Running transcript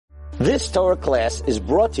This Torah class is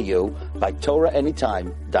brought to you by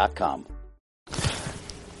TorahAnytime.com.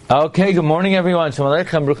 Okay, good morning everyone. Shalom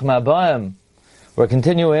Aleichem, Bruchim Habayim. We're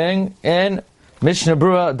continuing in Mishnah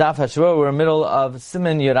Berurah Daf Hashua. We're in the middle of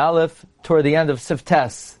Siman Yud Aleph toward the end of Sif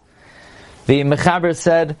Tes. The Mechaber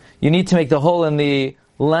said you need to make the hole in the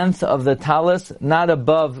length of the talis not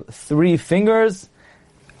above 3 fingers,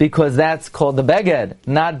 because that's called the beged,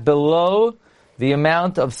 not below the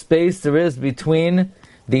amount of space there is between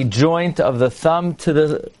the joint of the thumb to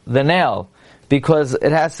the nail, because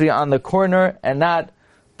it has to be on the corner and not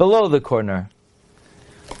below the corner.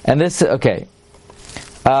 And this, okay.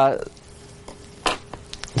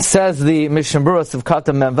 Says the Mishnah Berurah of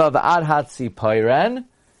Kata Memvav Ad Hatzi Pairen,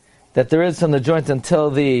 that there is from the joint until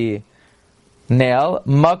the nail,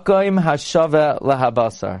 Makoim Hashave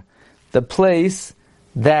Lahabasar, the place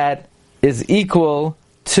that is equal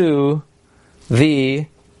to the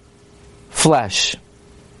flesh.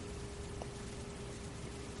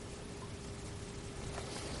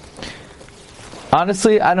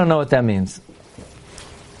 Honestly, I don't know what that means.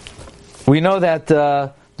 We know that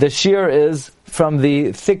the shear is from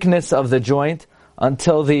the thickness of the joint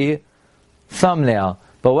until the thumbnail.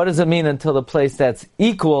 But what does it mean until the place that's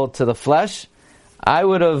equal to the flesh? I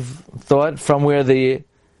would have thought from where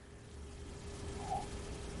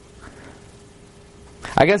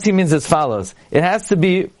I guess he means as follows. It has to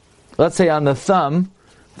be, let's say, on the thumb,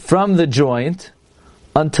 from the joint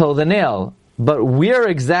until the nail. But where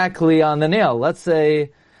exactly on the nail? Let's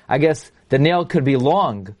say, I guess the nail could be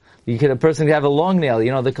long. A person could have a long nail.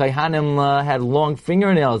 You know, the Kaihanim had long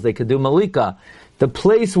fingernails. They could do malika. The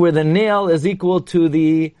place where the nail is equal to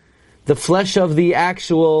the flesh of the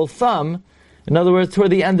actual thumb. In other words,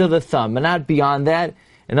 toward the end of the thumb, and not beyond that.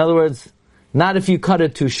 In other words, not if you cut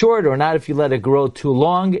it too short, or not if you let it grow too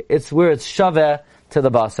long. It's where it's shaveh to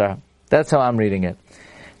the basar. That's how I'm reading it.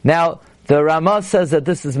 Now, the Ramah says that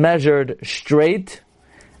this is measured straight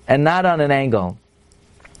and not on an angle.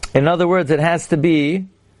 In other words, it has to be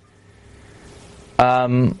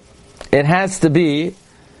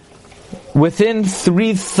within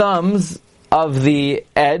 3 thumbs of the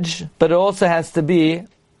edge, but it also has to be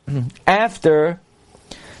after,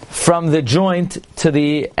 from the joint to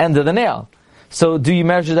the end of the nail. So do you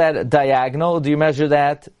measure that diagonal? Do you measure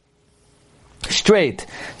that straight?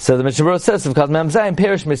 So the Mishnah Berurah says, because Memzayim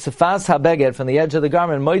perish misafas habeged, from the edge of the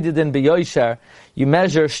garment, moididin biyoisher, you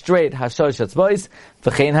measure straight hashosh atzbois,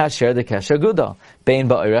 v'chein hasher the kesher gudo, bein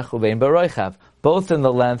ba'orech ubein ba'roichav, both in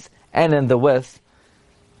the length and in the width.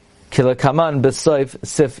 Kilakaman b'soif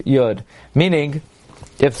sif yud. Meaning,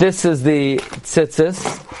 if this is the tzitzis,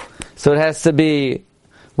 so it has to be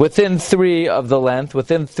within 3 of the length,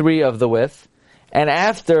 within 3 of the width, and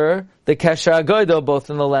after the kesher agoido, both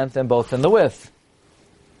in the length and both in the width.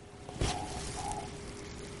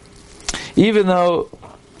 Even though,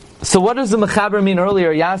 so what does the Mechaber mean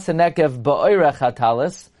earlier? Yasa nekev ba'oirech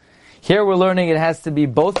hatalis. Here we're learning it has to be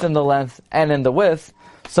both in the length and in the width.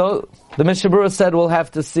 So the Mishnah Berurah said we'll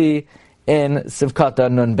have to see in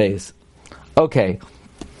Sivkata Nun Beis. Okay.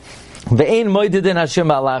 We don't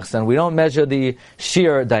measure the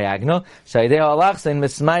shear diagonal.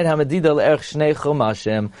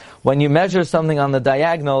 When you measure something on the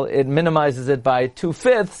diagonal, it minimizes it by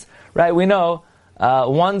 2/5, right? We know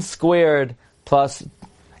 1 squared plus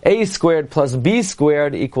a squared plus b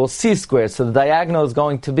squared equals c squared. So the diagonal is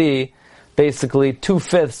going to be basically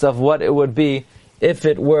 2/5 of what it would be if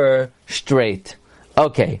it were straight.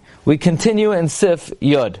 Okay, we continue in Sif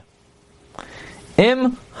Yud.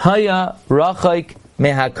 Im haya rachaik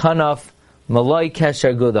mehakanaf maloi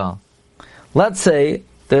kesher gudal. Let's say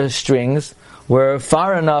the strings were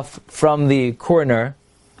far enough from the corner,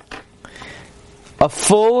 a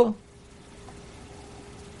full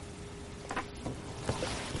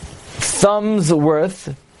thumb's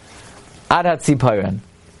worth ad hatzi pairen,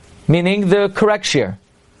 meaning the correct shear.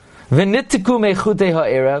 V'nittiku mechutei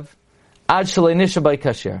ha'erev ad shalei nisha by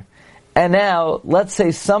kasher. And now, let's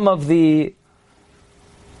say some of the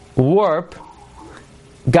warp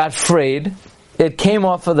got frayed, it came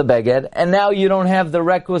off of the beged, and now you don't have the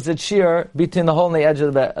requisite shear between the hole and the edge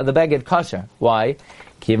of the beged kasher. Why?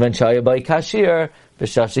 Kivan shaya by kasher,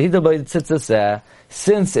 v'shashahida by tzitzah,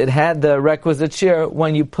 since it had the requisite shear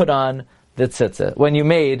when you put on the tzitzah, when you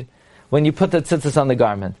put the tzitzah on the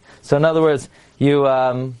garment. So in other words, you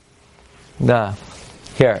have a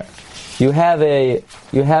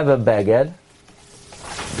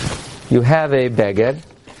beged,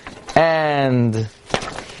 and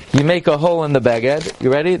you make a hole in the beged. You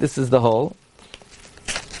ready? This is the hole.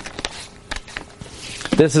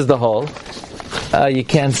 This is the hole. You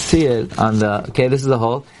can't see it on the... Okay, this is the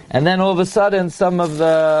hole. and then all of a sudden some of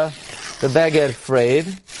the beged frayed,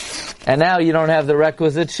 and now you don't have the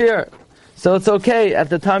requisite shear. So it's okay. At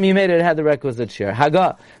the time you made it, it had the requisite shear.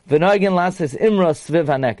 Haga v'noigin lasis imra sviv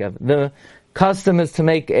hanekev. The custom is to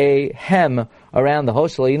make a hem around the hole,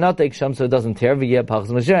 so it doesn't tear,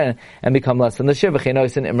 and become less than the shear.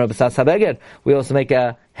 We also make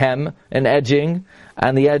a hem, an edging,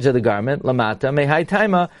 on the edge of the garment, lamata, mehai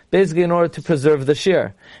taima, basically in order to preserve the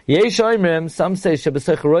shear. Yesh oimrim, some say,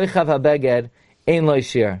 shebesech roichav habeged, ein lo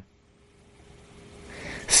shear.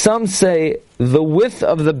 Some say the width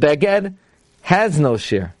of the beged has no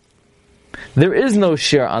shear. There is no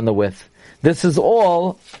shear on the width. This is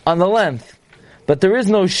all on the length. But there is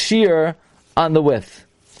no shear on the width.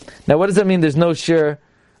 Now what does that mean, there's no shear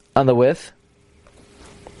on the width?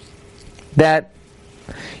 That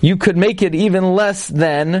you could make it even less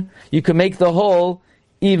than, you could make the hole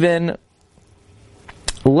even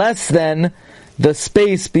less than the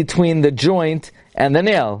space between the joint and the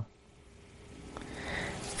nail.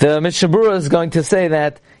 The Mishnah Berurah is going to say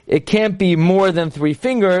that it can't be more than 3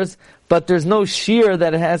 fingers, but there's no shear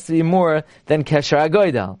that it has to be more than Kesher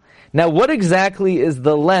HaGoydal. Now, what exactly is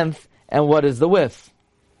the length and what is the width?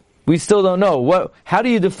 We still don't know. How do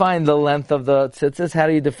you define the length of the tzitzis? How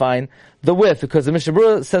do you define the width? Because the Mishnah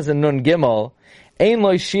Berurah says in Nun Gimel, Ein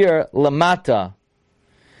lo shear lamata.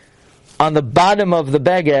 On the bottom of the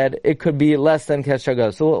beged, it could be less than Kesher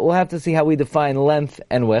HaGoydal. So we'll have to see how we define length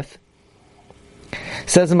and width.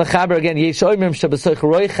 Says in Mechaber again,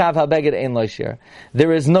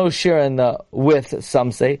 there is no shear in the width,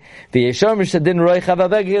 some say.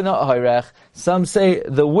 Some say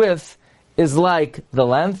the width is like the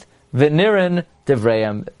length.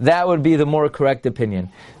 That would be the more correct opinion.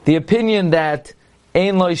 The opinion that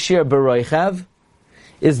ein lo shear b'roichav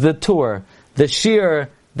is the tur. The shear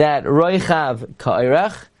that roichav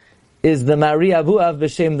ka'irach is the Mari Avuav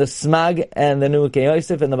b'shem the Smag and the Nuke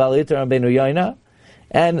Yosef and the Baliter and Benu Yoina,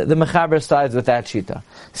 and the Mechaber sides with that shita.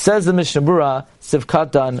 Says the Mishnah Berurah,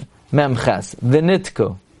 Sivkatan Memches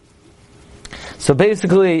V'nitku. So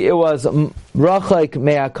basically, it was Rachlik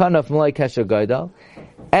Me'akanaf M'lai Kesher Goydal,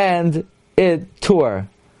 and it tore.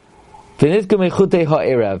 V'nitku Mechutei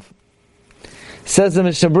Ha'erev. Says the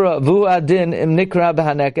Mishnah Berurah, V'hu adin im nikra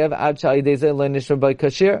b'hanekev ad sha'idezeh lo nishra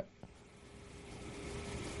b'kashir.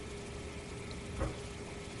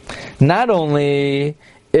 Not only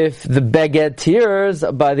if the beged tears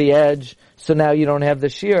by the edge, so now you don't have the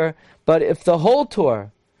shear, but if the whole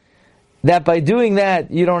tore, that by doing that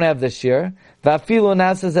you don't have the shear, even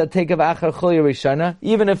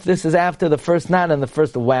if this is after the first knot and the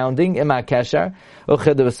first wounding, it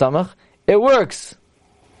works.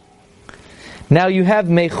 Now you have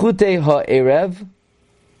mechute ha'erev,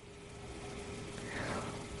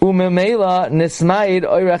 umemela nismaid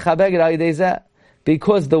oirech habeged al-yedei,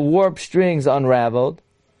 because the warp strings unraveled,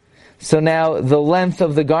 so now the length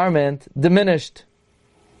of the garment diminished.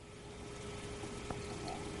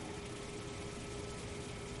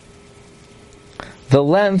 The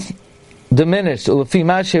length diminished. And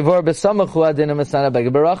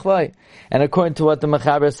according to what the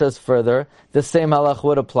Mechaber says further, the same halach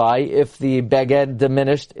would apply if the beged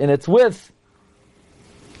diminished in its width.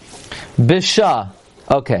 Bisha.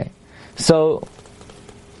 Okay. So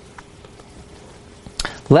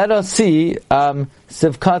let us see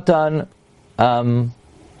Sivkatan.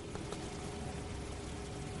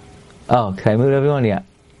 Okay, move everyone. Yeah.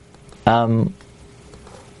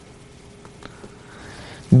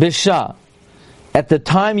 Bisha. At the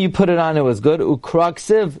time you put it on, it was good.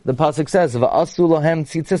 Ukraksiv. The pasuk says, "Va'asu lohem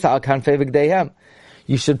tzitzis al kanfei v'gdeihem."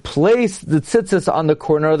 You should place the tzitzis on the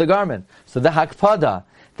corner of the garment. So the hakpada,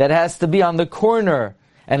 that has to be on the corner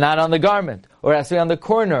and not on the garment, or it has to be on the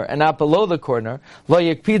corner and not below the corner. Lo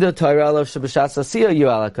yekpida Torah alav sheb'shas asiyah yu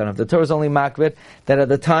ala kanaf. The Torah is only makbid that at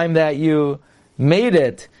the time that you made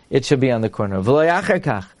it, it should be on the corner. V'lo yacher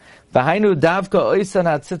kach v'hainu davka oisan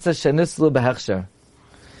hatzitzis shenislu behechsher.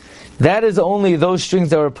 That is only those strings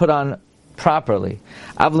that were put on properly.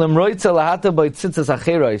 But if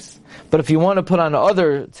you want to put on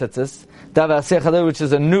other tzitzis, which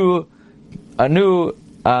is a new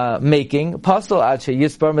making, the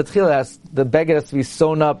beged has to be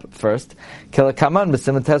sewn up first.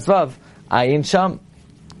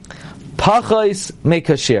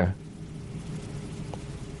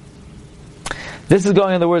 This is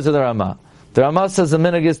going in the words of the Ramah. The Ramah says the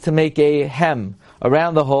minhag is to make a hem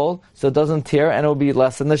around the hole so it doesn't tear and it will be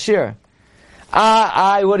less than the shear.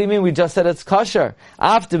 What do you mean? We just said it's kosher.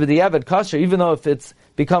 After the Eved kosher, even though if it's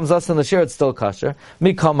becomes less than the shear, it's still kosher.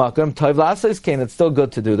 Mikol makom toiv la'asais kain, it's still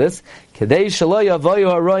good to do this. Kedei shelo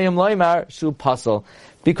yavoyu haroyim loymar shu pasol.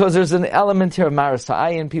 Because there's an element here of maris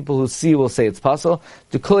ha'ayin, people who see will say it's pasol.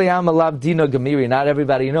 Dukuliyam alav dino gemiri, not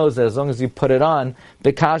everybody knows that as long as you put it on,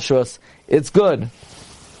 bekashros, it's good.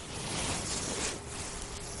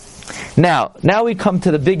 Now we come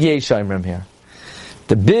to the big Yesh Omrim here.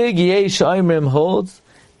 The big Yesh Omrim holds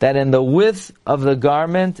that in the width of the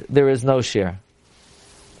garment there is no shear.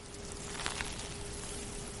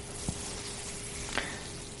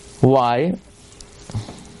 Why?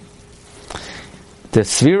 The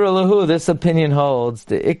Svira Lahu, this opinion holds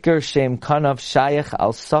the Iker Shem Kanaf Shayach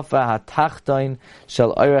al Safa HaTachtoin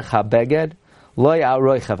Shel Oirech HaBeged Loy Al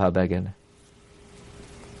Roichav HaBeged.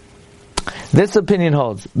 This opinion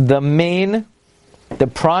holds the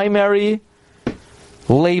primary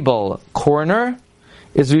label corner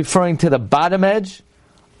is referring to the bottom edge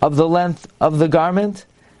of the length of the garment,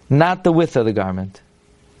 not the width of the garment.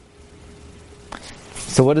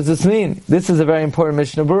 So what does this mean? This is a very important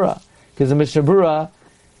Mishnah Berurah. Because the Mishnah Berurah,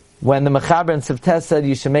 when the Mechaber and Sivtes said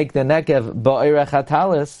you should make the nekev ba'oirech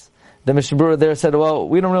hatalis, the Mishnah Berurah there said, well,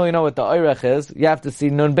 we don't really know what the oirech is. You have to see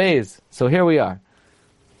nun beis. So here we are.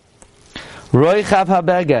 Roichav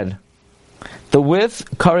habeged. The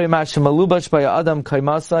width, kari mashem alubash by adam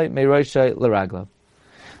kaimasai meiroshai l'raglav.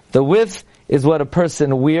 The width is what a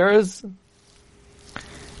person wears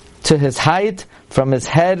to his height, from his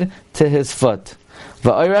head to his foot.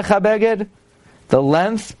 Va'oirech habeged, the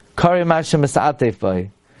length, kari mashem misatef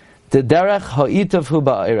by. The derech ha'itav hu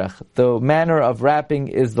ba'oirech. The manner of wrapping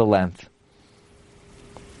is the length.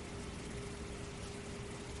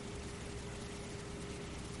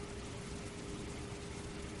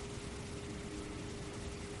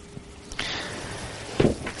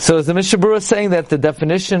 So is the Mishnah Berurah saying that the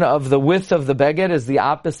definition of the width of the beged is the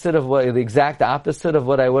exact opposite of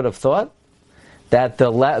what I would have thought? That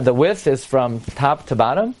the width is from top to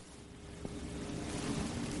bottom?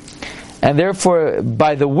 And therefore,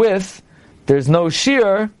 by the width, there's no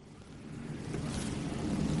shear,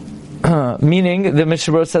 meaning the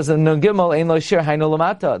Mishnah Berurah says in Nun Gimel, ein lo shear, hainu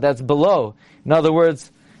lamata, that's below. In other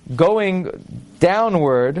words, going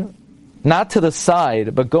downward, not to the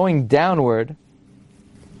side, but going downward,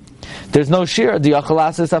 there's no shear. So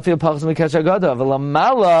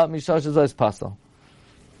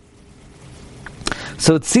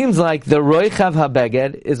it seems like the roichav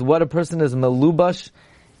habeged is what a person is melubash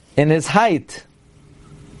in his height,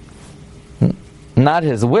 not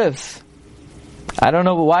his width. I don't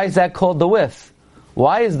know, why is that called the width?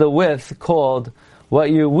 Why is the width called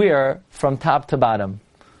what you wear from top to bottom?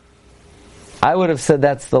 I would have said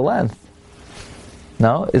that's the length.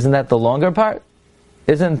 No? Isn't that the longer part?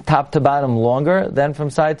 Isn't top to bottom longer than from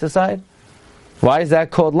side to side? Why is that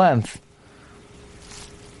called length?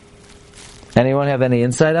 Anyone have any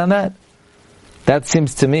insight on that? That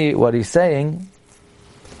seems to me what he's saying.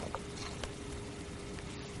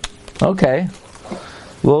 Okay.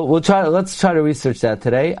 Well, let's try to research that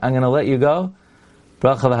today. I'm going to let you go.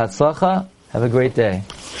 Bracha v'hatzlacha. Have a great day.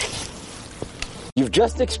 You've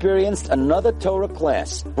just experienced another Torah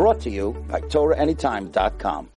class brought to you by TorahAnytime.com.